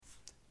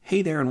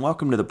Hey there, and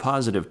welcome to the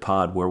Positive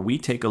Pod, where we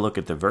take a look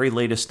at the very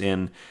latest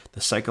in the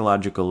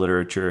psychological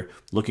literature,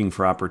 looking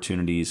for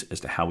opportunities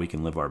as to how we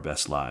can live our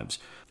best lives.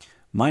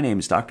 My name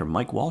is Dr.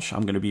 Mike Walsh.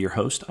 I'm going to be your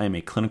host. I am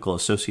a clinical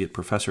associate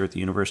professor at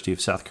the University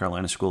of South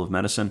Carolina School of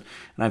Medicine,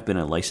 and I've been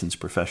a licensed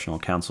professional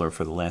counselor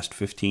for the last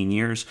 15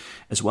 years,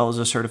 as well as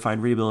a certified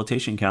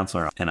rehabilitation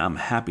counselor, and I'm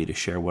happy to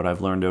share what I've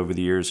learned over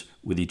the years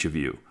with each of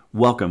you.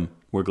 Welcome.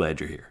 We're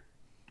glad you're here.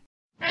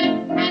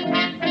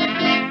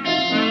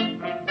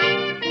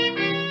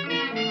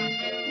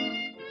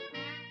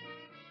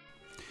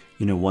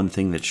 You know, one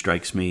thing that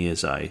strikes me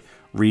as I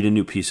read a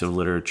new piece of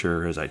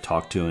literature, as I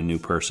talk to a new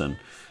person,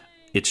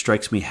 it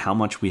strikes me how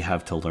much we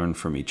have to learn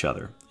from each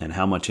other and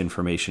how much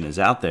information is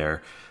out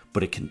there,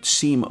 but it can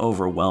seem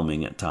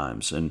overwhelming at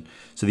times. And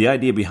so the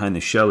idea behind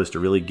the show is to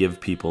really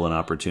give people an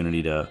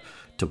opportunity to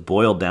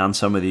boil down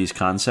some of these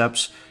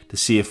concepts to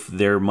see if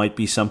there might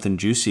be something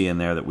juicy in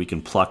there that we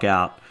can pluck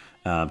out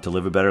to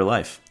live a better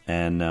life.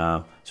 And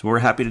so we're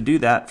happy to do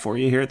that for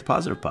you here at the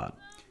Positive Pod.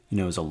 You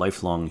know, as a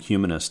lifelong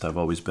humanist, I've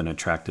always been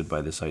attracted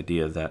by this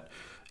idea that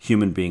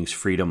human beings'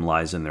 freedom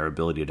lies in their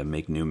ability to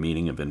make new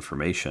meaning of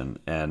information.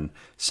 And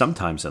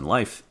sometimes in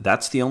life,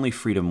 that's the only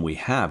freedom we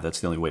have.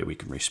 That's the only way we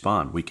can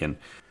respond.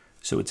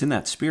 So it's in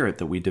that spirit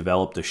that we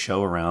developed a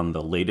show around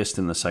the latest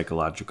in the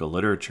psychological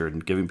literature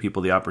and giving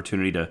people the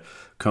opportunity to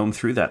comb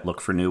through that, look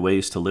for new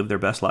ways to live their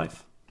best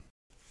life.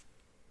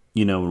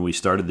 You know, when we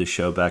started this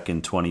show back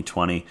in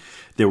 2020,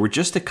 there were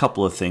just a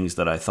couple of things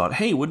that I thought,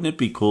 hey, wouldn't it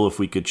be cool if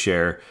we could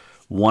share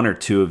one or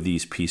two of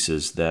these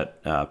pieces that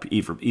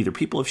either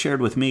people have shared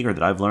with me or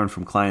that I've learned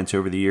from clients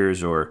over the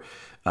years, or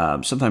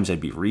sometimes I'd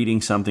be reading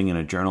something in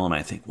a journal and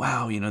I think,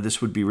 wow, you know,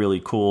 this would be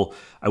really cool.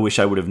 I wish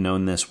I would have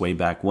known this way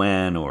back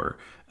when, or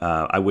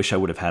I wish I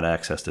would have had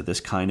access to this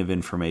kind of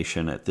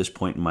information at this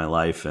point in my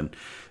life. And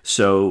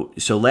so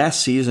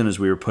last season, as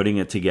we were putting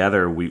it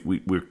together, we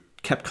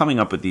kept coming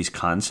up with these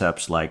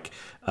concepts like,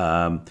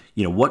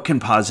 what can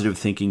positive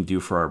thinking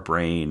do for our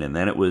brain? And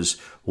then it was,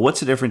 what's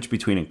the difference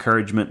between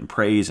encouragement and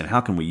praise, and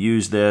how can we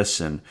use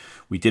this? And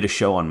we did a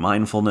show on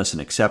mindfulness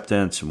and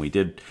acceptance, and we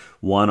did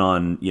one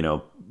on,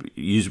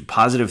 use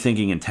positive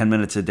thinking in 10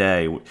 minutes a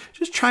day.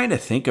 Just trying to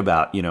think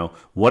about,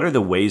 what are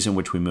the ways in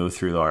which we move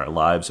through our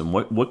lives, and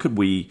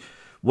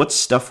what's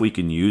stuff we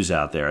can use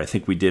out there. I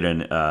think we did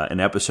an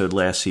episode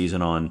last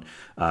season on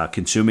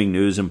consuming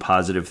news and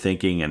positive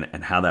thinking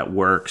and how that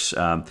works,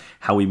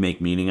 how we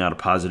make meaning out of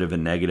positive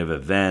and negative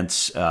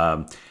events,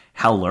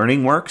 how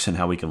learning works and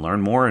how we can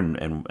learn more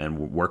and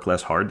work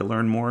less hard to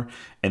learn more.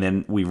 And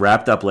then we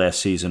wrapped up last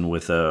season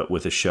with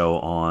a show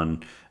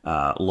on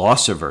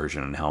loss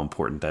aversion and how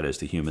important that is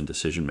to human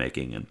decision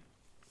making. And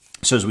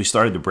so as we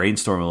started to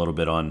brainstorm a little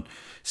bit on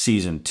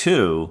season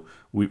 2,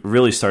 we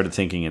really started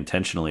thinking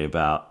intentionally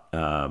about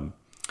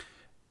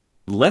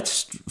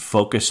let's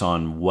focus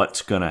on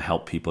what's going to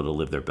help people to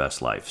live their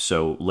best life.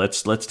 So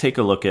let's take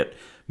a look at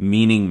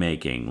meaning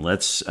making.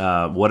 What's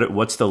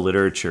the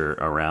literature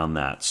around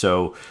that?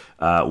 So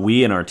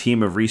we and our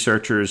team of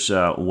researchers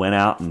went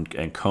out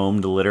and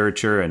combed the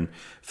literature and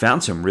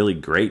found some really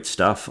great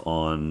stuff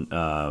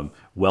on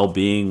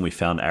well-being. We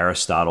found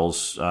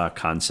Aristotle's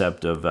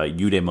concept of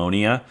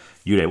eudaimonia.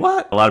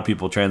 What? A lot of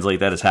people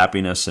translate that as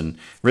happiness, and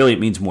really it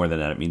means more than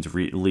that. It means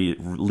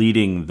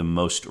leading the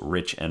most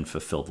rich and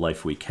fulfilled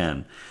life we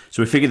can.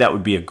 So we figured that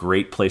would be a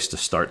great place to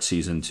start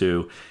season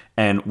 2.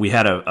 And we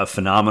had a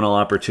phenomenal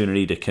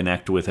opportunity to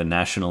connect with a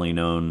nationally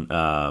known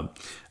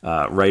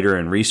writer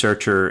and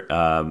researcher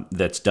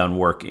that's done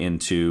work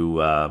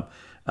into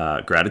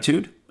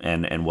gratitude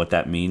and what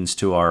that means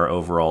to our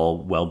overall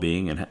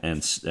well-being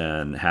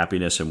and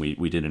happiness. And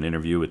we did an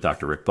interview with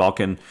Dr. Rick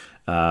Balkin,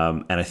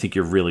 and I think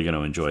you're really going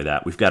to enjoy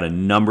that. We've got a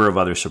number of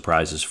other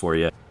surprises for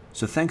you.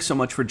 So thanks so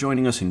much for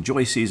joining us.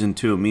 Enjoy season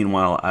 2.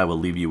 Meanwhile, I will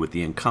leave you with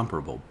the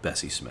incomparable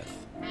Bessie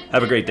Smith.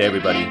 Have a great day,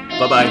 everybody.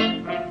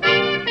 Bye-bye.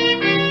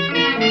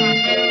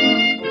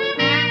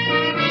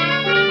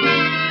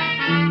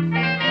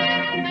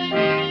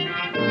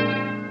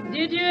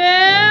 Did you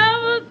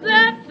ever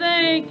sit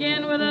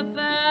thinking with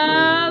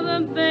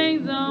 1,000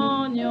 things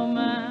on your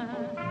mind?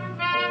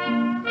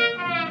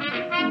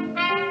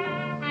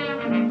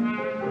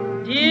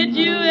 Did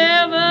you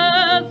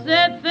ever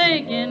sit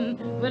thinking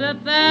with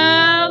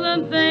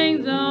 1,000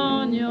 things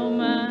on your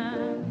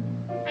mind?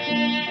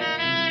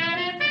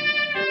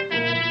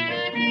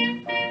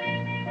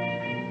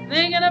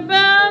 Thinking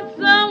about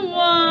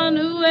someone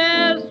who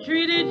has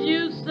treated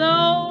you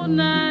so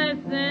nice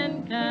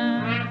and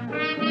kind.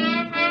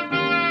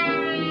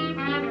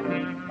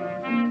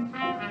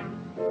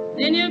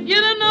 Then you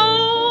get an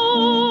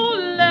old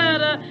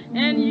letter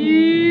and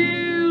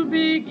you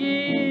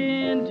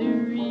begin to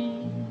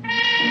read.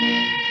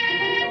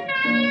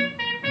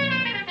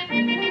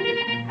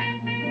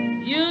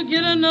 You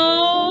get an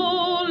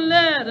old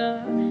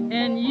letter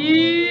and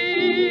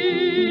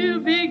you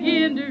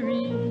begin to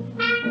read.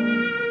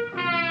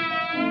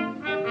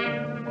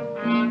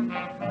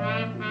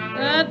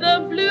 Got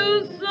the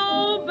blues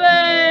so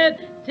bad,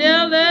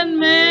 tell that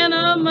man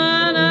of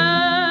mine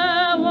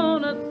I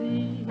wanna see.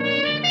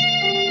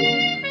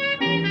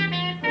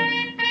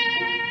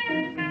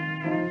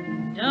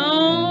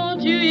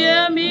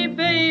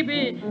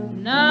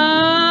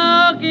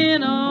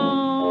 knocking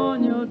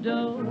on your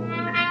door.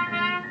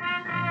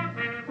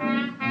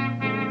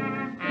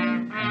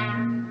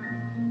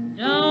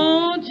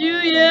 Don't you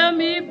hear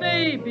me,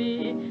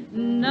 baby,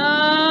 knocking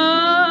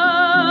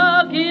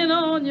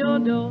on your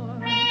door?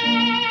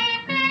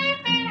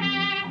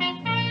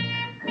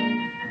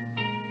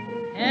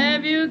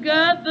 Have you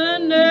got the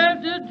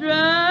nerve to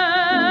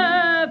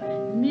drive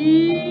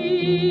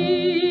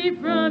me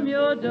from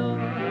your door?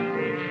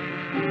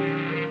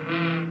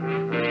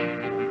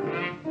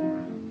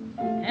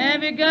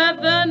 Have you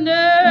got the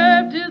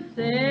nerve to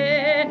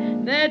say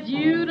that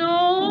you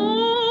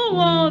don't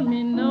want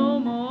me no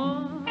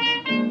more?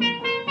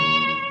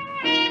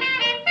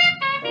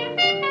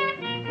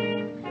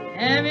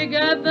 Have you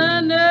got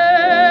the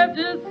nerve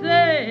to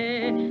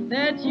say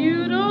that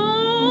you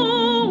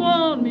don't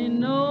want me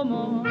no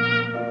more?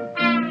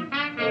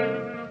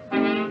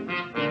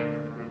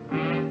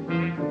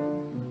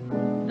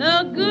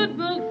 The good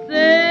book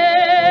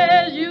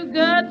says you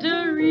got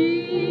to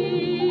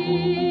reap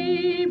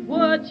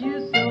what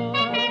you sow.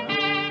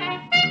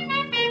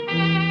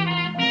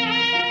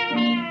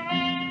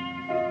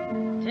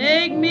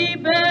 Take me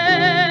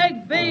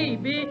back,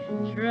 baby,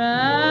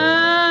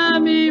 try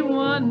me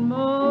one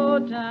more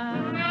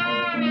time.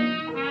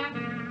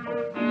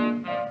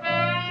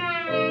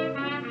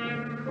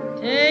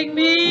 Take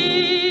me